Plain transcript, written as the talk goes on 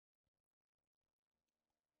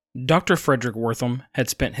Dr. Frederick Wertham had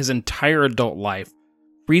spent his entire adult life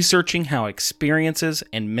researching how experiences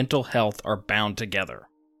and mental health are bound together.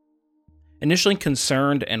 Initially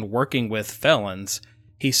concerned and working with felons,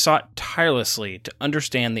 he sought tirelessly to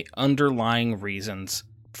understand the underlying reasons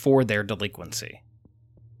for their delinquency.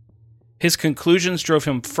 His conclusions drove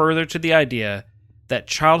him further to the idea that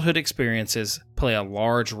childhood experiences play a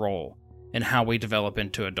large role in how we develop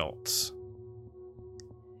into adults.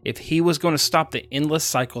 If he was going to stop the endless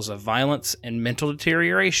cycles of violence and mental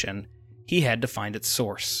deterioration, he had to find its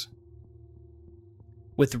source.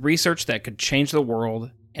 With research that could change the world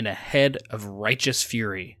and a head of righteous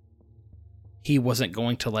fury, he wasn't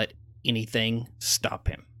going to let anything stop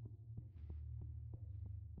him.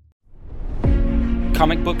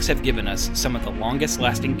 Comic books have given us some of the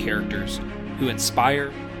longest-lasting characters who inspire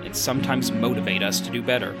and sometimes motivate us to do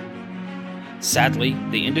better. Sadly,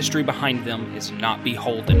 the industry behind them is not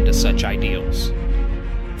beholden to such ideals.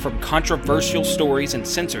 From controversial stories and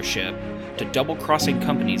censorship to double-crossing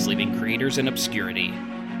companies leaving creators in obscurity,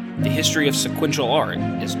 the history of sequential art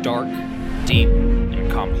is dark, deep,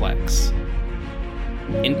 and complex.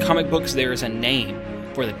 In comic books, there is a name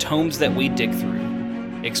for the tomes that we dig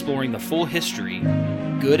through, exploring the full history,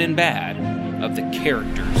 good and bad, of the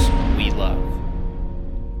characters we love.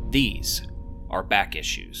 These are back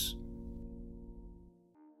issues.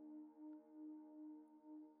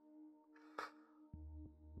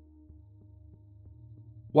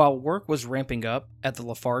 While work was ramping up at the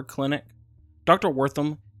Lafargue Clinic, Dr.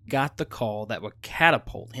 Wertham got the call that would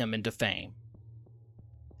catapult him into fame.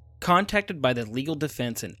 Contacted by the Legal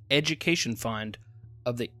Defense and Education Fund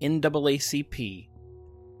of the NAACP,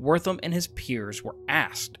 Wertham and his peers were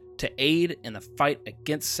asked to aid in the fight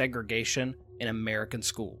against segregation in American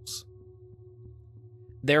schools.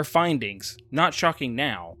 Their findings, not shocking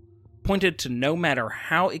now, pointed to no matter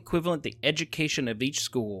how equivalent the education of each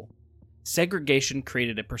school, segregation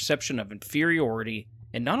created a perception of inferiority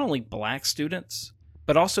in not only black students,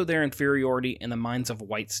 but also their inferiority in the minds of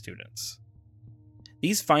white students.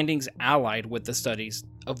 These findings allied with the studies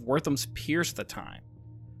of Wertham's peers at the time,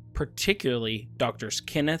 particularly Drs.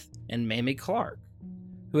 Kenneth and Mamie Clark,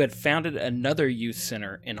 who had founded another youth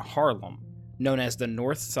center in Harlem known as the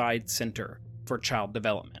North Side Center for Child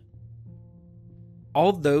Development.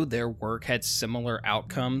 Although their work had similar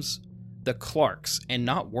outcomes, the Clarks, and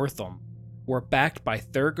not Wertham, were backed by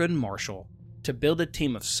Thurgood Marshall to build a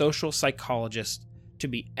team of social psychologists to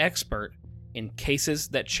be expert in cases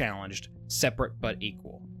that challenged separate but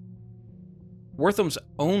equal. Wertham's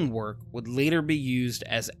own work would later be used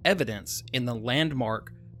as evidence in the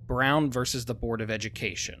landmark Brown versus the Board of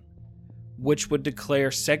Education, which would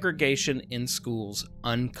declare segregation in schools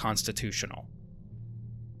unconstitutional.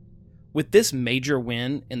 With this major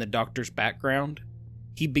win in the doctor's background,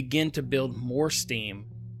 he began to build more steam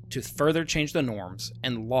to further change the norms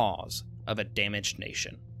and laws of a damaged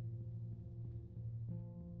nation.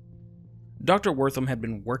 Dr. Wertham had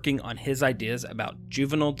been working on his ideas about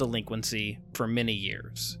juvenile delinquency for many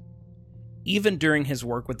years. Even during his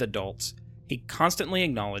work with adults, he constantly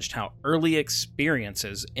acknowledged how early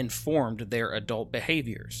experiences informed their adult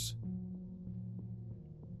behaviors.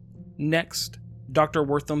 Next, Dr.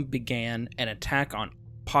 Wertham began an attack on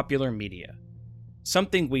popular media,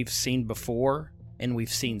 something we've seen before and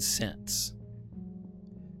we've seen since.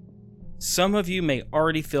 Some of you may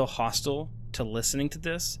already feel hostile to listening to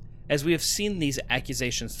this, as we have seen these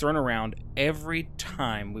accusations thrown around every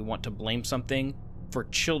time we want to blame something for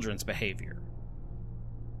children's behavior.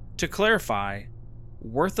 To clarify,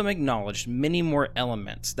 Wertham acknowledged many more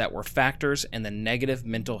elements that were factors in the negative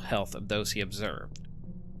mental health of those he observed.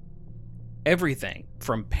 Everything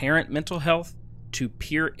from parent mental health to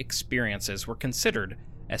peer experiences were considered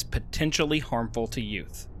as potentially harmful to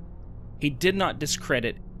youth. He did not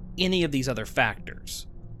discredit any of these other factors,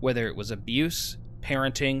 whether it was abuse,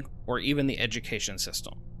 parenting, or even the education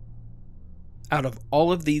system. Out of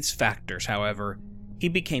all of these factors, however, he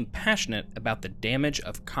became passionate about the damage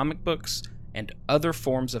of comic books and other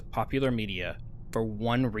forms of popular media for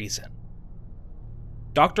one reason.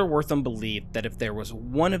 Dr. Wertham believed that if there was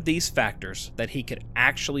one of these factors that he could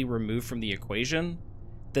actually remove from the equation,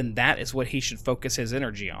 then that is what he should focus his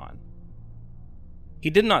energy on. He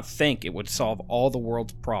did not think it would solve all the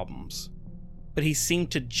world's problems, but he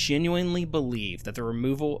seemed to genuinely believe that the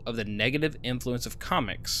removal of the negative influence of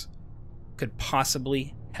comics could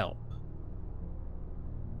possibly help.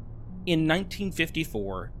 In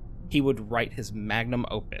 1954, he would write his magnum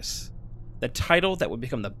opus, the title that would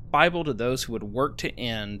become the Bible to those who would work to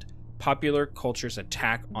end popular culture's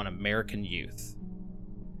attack on American youth.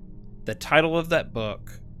 The title of that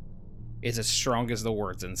book is as strong as the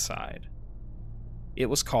words inside. It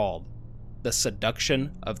was called The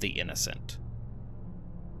Seduction of the Innocent.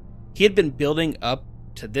 He had been building up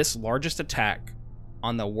to this largest attack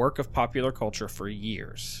on the work of popular culture for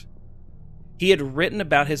years. He had written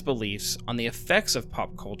about his beliefs on the effects of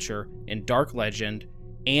pop culture in Dark Legend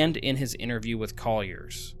and in his interview with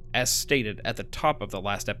Collier's, as stated at the top of the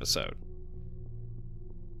last episode.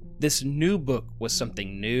 This new book was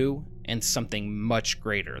something new and something much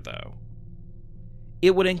greater, though.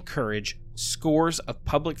 It would encourage scores of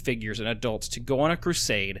public figures and adults to go on a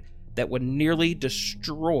crusade that would nearly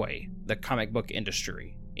destroy the comic book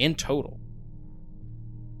industry in total.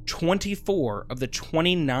 24 of the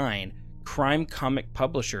 29 crime comic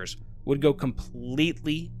publishers would go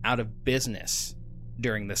completely out of business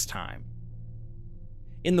during this time.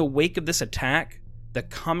 In the wake of this attack, the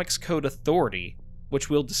Comics Code Authority, which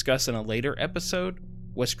we'll discuss in a later episode,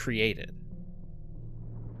 was created.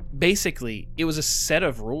 Basically, it was a set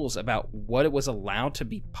of rules about what it was allowed to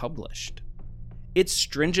be published. Its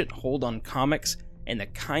stringent hold on comics and the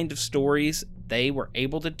kind of stories they were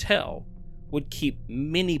able to tell would keep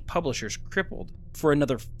many publishers crippled for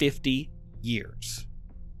another 50 years.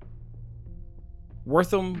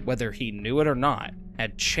 Wertham, whether he knew it or not,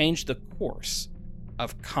 had changed the course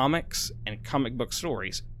of comics and comic book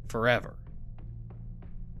stories forever.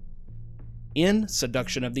 In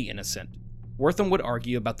Seduction of the Innocent, Wertham would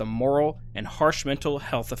argue about the moral and harsh mental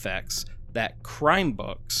health effects that crime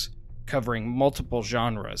books, covering multiple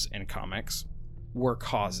genres in comics, were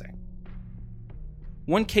causing.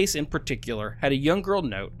 One case in particular had a young girl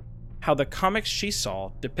note how the comics she saw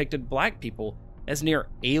depicted black people as near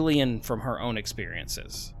alien from her own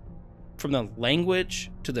experiences, from the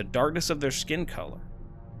language to the darkness of their skin color.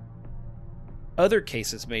 Other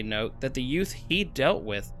cases made note that the youth he dealt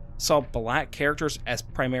with saw black characters as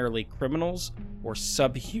primarily criminals or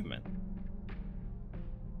subhuman.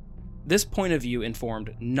 This point of view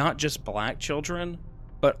informed not just black children,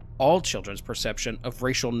 but all children's perception of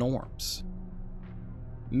racial norms.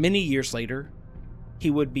 Many years later,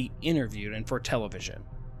 he would be interviewed and for television,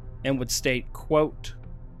 and would state, quote,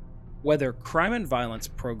 "Whether crime and violence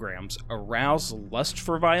programs arouse lust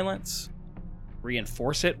for violence,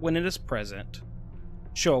 reinforce it when it is present,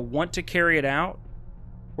 show a want to carry it out,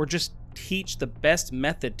 or just teach the best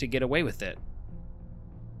method to get away with it,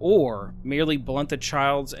 or merely blunt the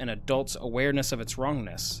child's and adult's awareness of its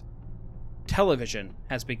wrongness, television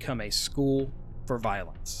has become a school for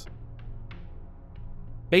violence."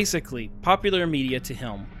 Basically, popular media to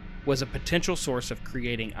him was a potential source of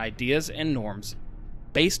creating ideas and norms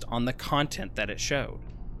based on the content that it showed.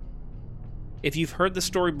 If you've heard the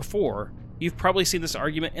story before, you've probably seen this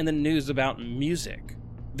argument in the news about music,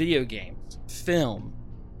 video games, film,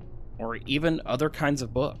 or even other kinds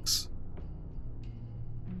of books.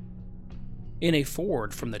 In a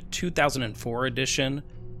foreword from the 2004 edition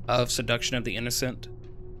of Seduction of the Innocent,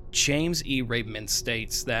 James E. Rabeman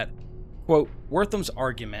states that, quote, "Wertham's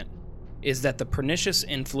argument is that the pernicious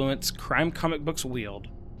influence crime comic books wield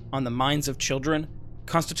on the minds of children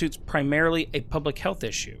constitutes primarily a public health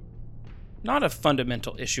issue, not a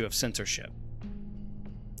fundamental issue of censorship."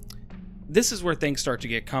 This is where things start to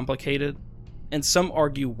get complicated, and some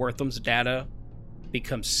argue Wertham's data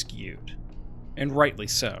becomes skewed, and rightly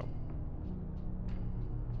so.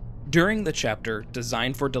 During the chapter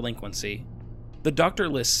Designed for Delinquency, the doctor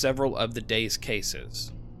lists several of the day's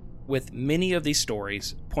cases, with many of these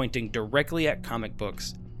stories pointing directly at comic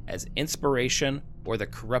books as inspiration or the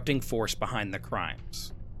corrupting force behind the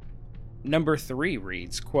crimes. Number 3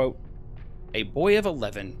 reads, quote, "A boy of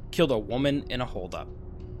 11 killed a woman in a holdup.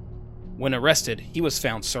 When arrested, he was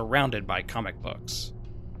found surrounded by comic books.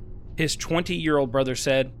 His 20-year-old brother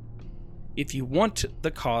said, 'If you want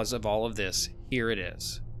the cause of all of this, here it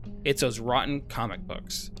is. It's those rotten comic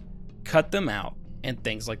books. Cut them out and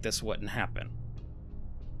things like this wouldn't happen.'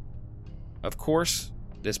 Of course,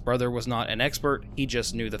 this brother was not an expert, he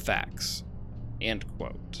just knew the facts." End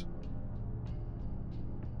quote.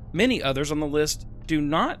 Many others on the list do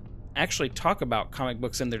not actually talk about comic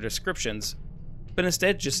books in their descriptions, but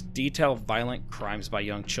instead just detail violent crimes by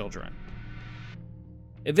young children.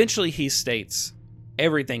 Eventually he states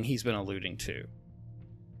everything he's been alluding to.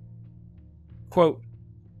 Quote,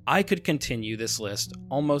 "I could continue this list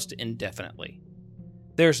almost indefinitely.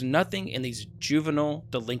 There's nothing in these juvenile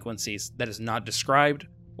delinquencies that is not described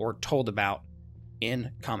or told about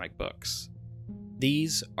in comic books.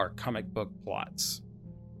 These are comic book plots."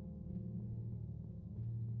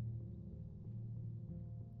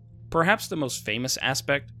 Perhaps the most famous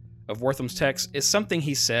aspect of Wertham's text is something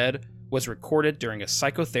he said was recorded during a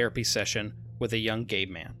psychotherapy session with a young gay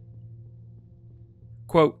man.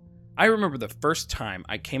 Quote, I remember the first time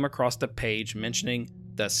I came across the page mentioning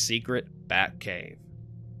the secret Batcave.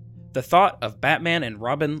 The thought of Batman and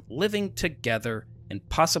Robin living together and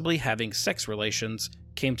possibly having sex relations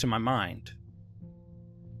came to my mind.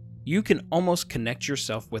 You can almost connect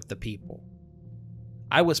yourself with the people.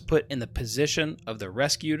 I was put in the position of the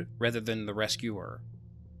rescued rather than the rescuer.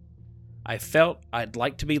 I felt I'd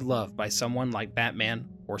like to be loved by someone like Batman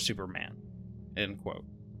or Superman." End quote.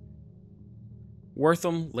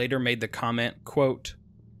 Wertham later made the comment, quote,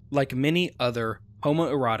 "Like many other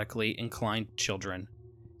homoerotically inclined children,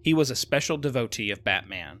 he was a special devotee of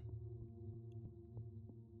Batman."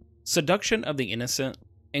 Seduction of the Innocent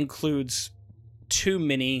includes too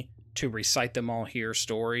many to recite them all here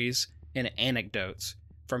stories and anecdotes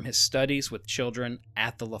from his studies with children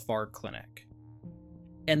at the Lafargue Clinic.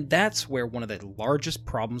 And that's where one of the largest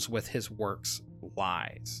problems with his works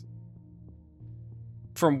lies.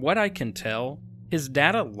 From what I can tell, his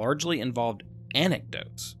data largely involved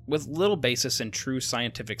anecdotes with little basis in true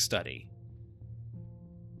scientific study.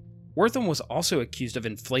 Wertham was also accused of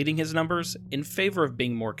inflating his numbers in favor of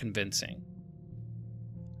being more convincing.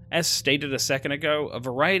 As stated a second ago, a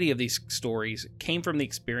variety of these stories came from the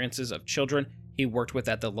experiences of children he worked with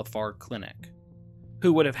at the Lafargue Clinic,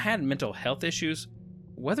 who would have had mental health issues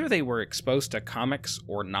whether they were exposed to comics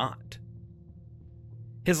or not.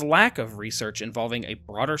 His lack of research involving a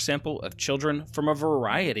broader sample of children from a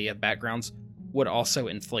variety of backgrounds would also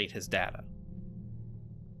inflate his data.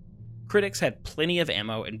 Critics had plenty of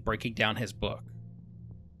ammo in breaking down his book,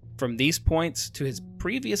 from these points to his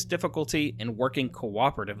previous difficulty in working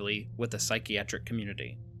cooperatively with the psychiatric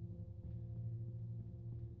community.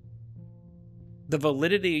 The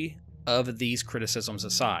validity of these criticisms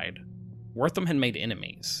aside, Wertham had made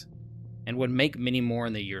enemies, and would make many more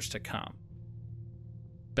in the years to come.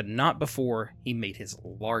 But not before he made his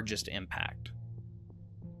largest impact.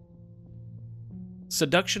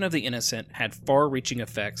 Seduction of the Innocent had far-reaching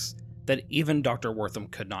effects that even Dr. Wertham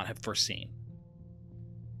could not have foreseen.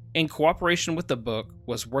 In cooperation with the book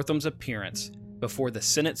was Wertham's appearance before the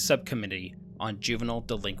Senate Subcommittee on Juvenile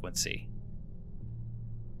Delinquency.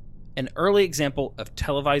 An early example of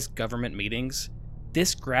televised government meetings,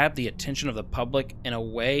 this grabbed the attention of the public in a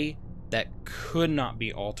way that could not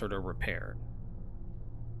be altered or repaired.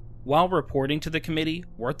 While reporting to the committee,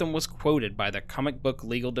 Wertham was quoted by the Comic Book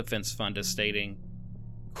Legal Defense Fund as stating,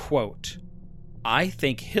 quote, "I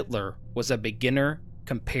think Hitler was a beginner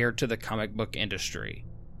compared to the comic book industry."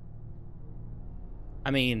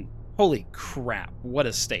 I mean, holy crap, what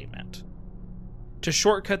a statement. To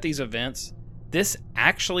shortcut these events, this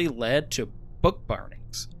actually led to book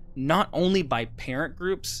burnings, not only by parent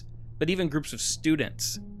groups, but even groups of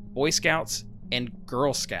students, Boy Scouts, and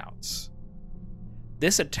Girl Scouts.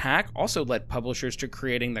 This attack also led publishers to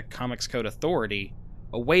creating the Comics Code Authority,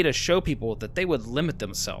 a way to show people that they would limit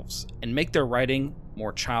themselves and make their writing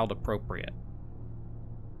more child appropriate.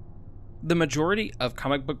 The majority of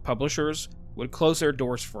comic book publishers would close their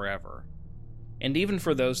doors forever, and even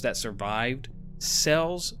for those that survived,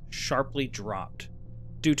 sales sharply dropped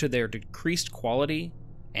due to their decreased quality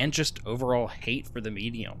and just overall hate for the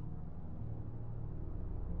medium.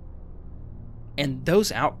 And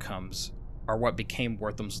those outcomes are what became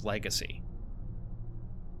Wertham's legacy.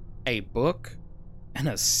 A book and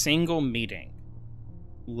a single meeting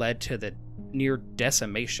led to the near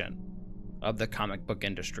decimation of the comic book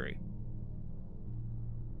industry.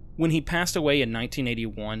 When he passed away in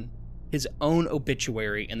 1981, his own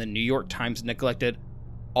obituary in the New York Times neglected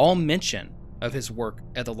all mention of his work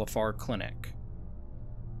at the Lafargue Clinic.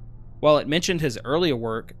 While it mentioned his earlier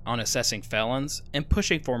work on assessing felons and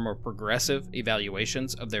pushing for more progressive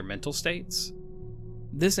evaluations of their mental states,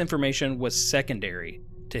 this information was secondary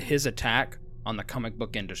to his attack on the comic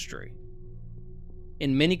book industry.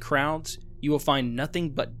 In many crowds, you will find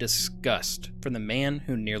nothing but disgust for the man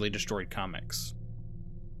who nearly destroyed comics.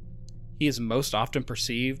 He is most often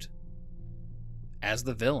perceived as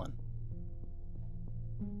the villain.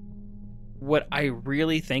 What I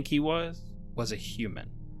really think he was a human.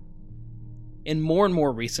 In more and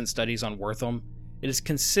more recent studies on Wertham, it is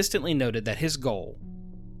consistently noted that his goal,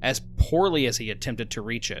 as poorly as he attempted to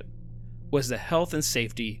reach it, was the health and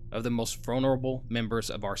safety of the most vulnerable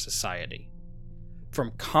members of our society.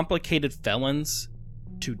 From complicated felons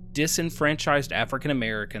to disenfranchised African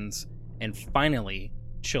Americans, and finally,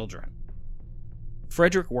 children.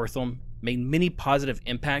 Frederick Wertham made many positive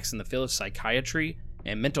impacts in the field of psychiatry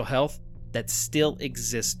and mental health that still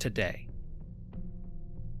exist today.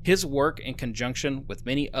 His work, in conjunction with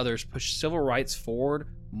many others, pushed civil rights forward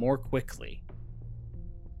more quickly.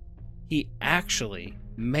 He actually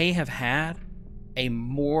may have had a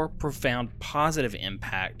more profound positive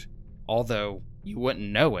impact although you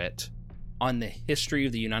wouldn't know it, on the history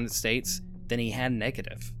of the United States than he had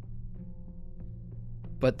negative.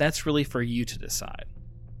 But that's really for you to decide.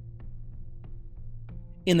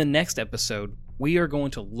 In the next episode, we are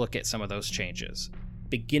going to look at some of those changes,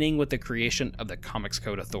 beginning with the creation of the Comics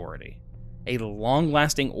Code Authority, a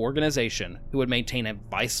long-lasting organization who would maintain a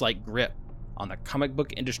vice-like grip on the comic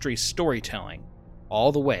book industry's storytelling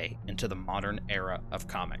all the way into the modern era of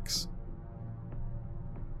comics.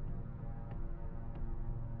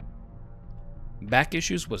 Back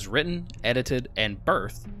Issues was written, edited, and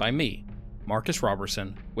birthed by me, Marcus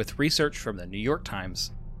Robertson, with research from the New York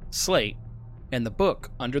Times, Slate, and the book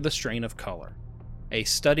Under the Strain of Color, a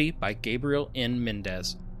study by Gabriel N.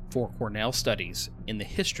 Mendez for Cornell Studies in the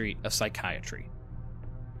History of Psychiatry.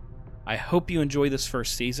 I hope you enjoy this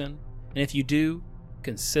first season, and if you do,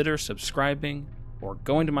 consider subscribing or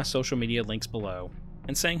going to my social media links below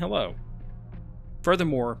and saying hello.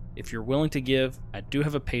 Furthermore, if you're willing to give, I do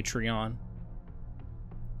have a Patreon,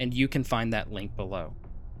 and you can find that link below.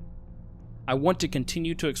 I want to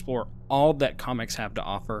continue to explore all that comics have to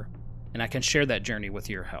offer, and I can share that journey with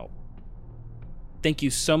your help. Thank you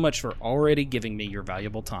so much for already giving me your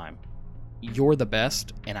valuable time. You're the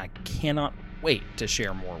best, and I cannot wait to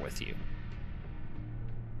share more with you.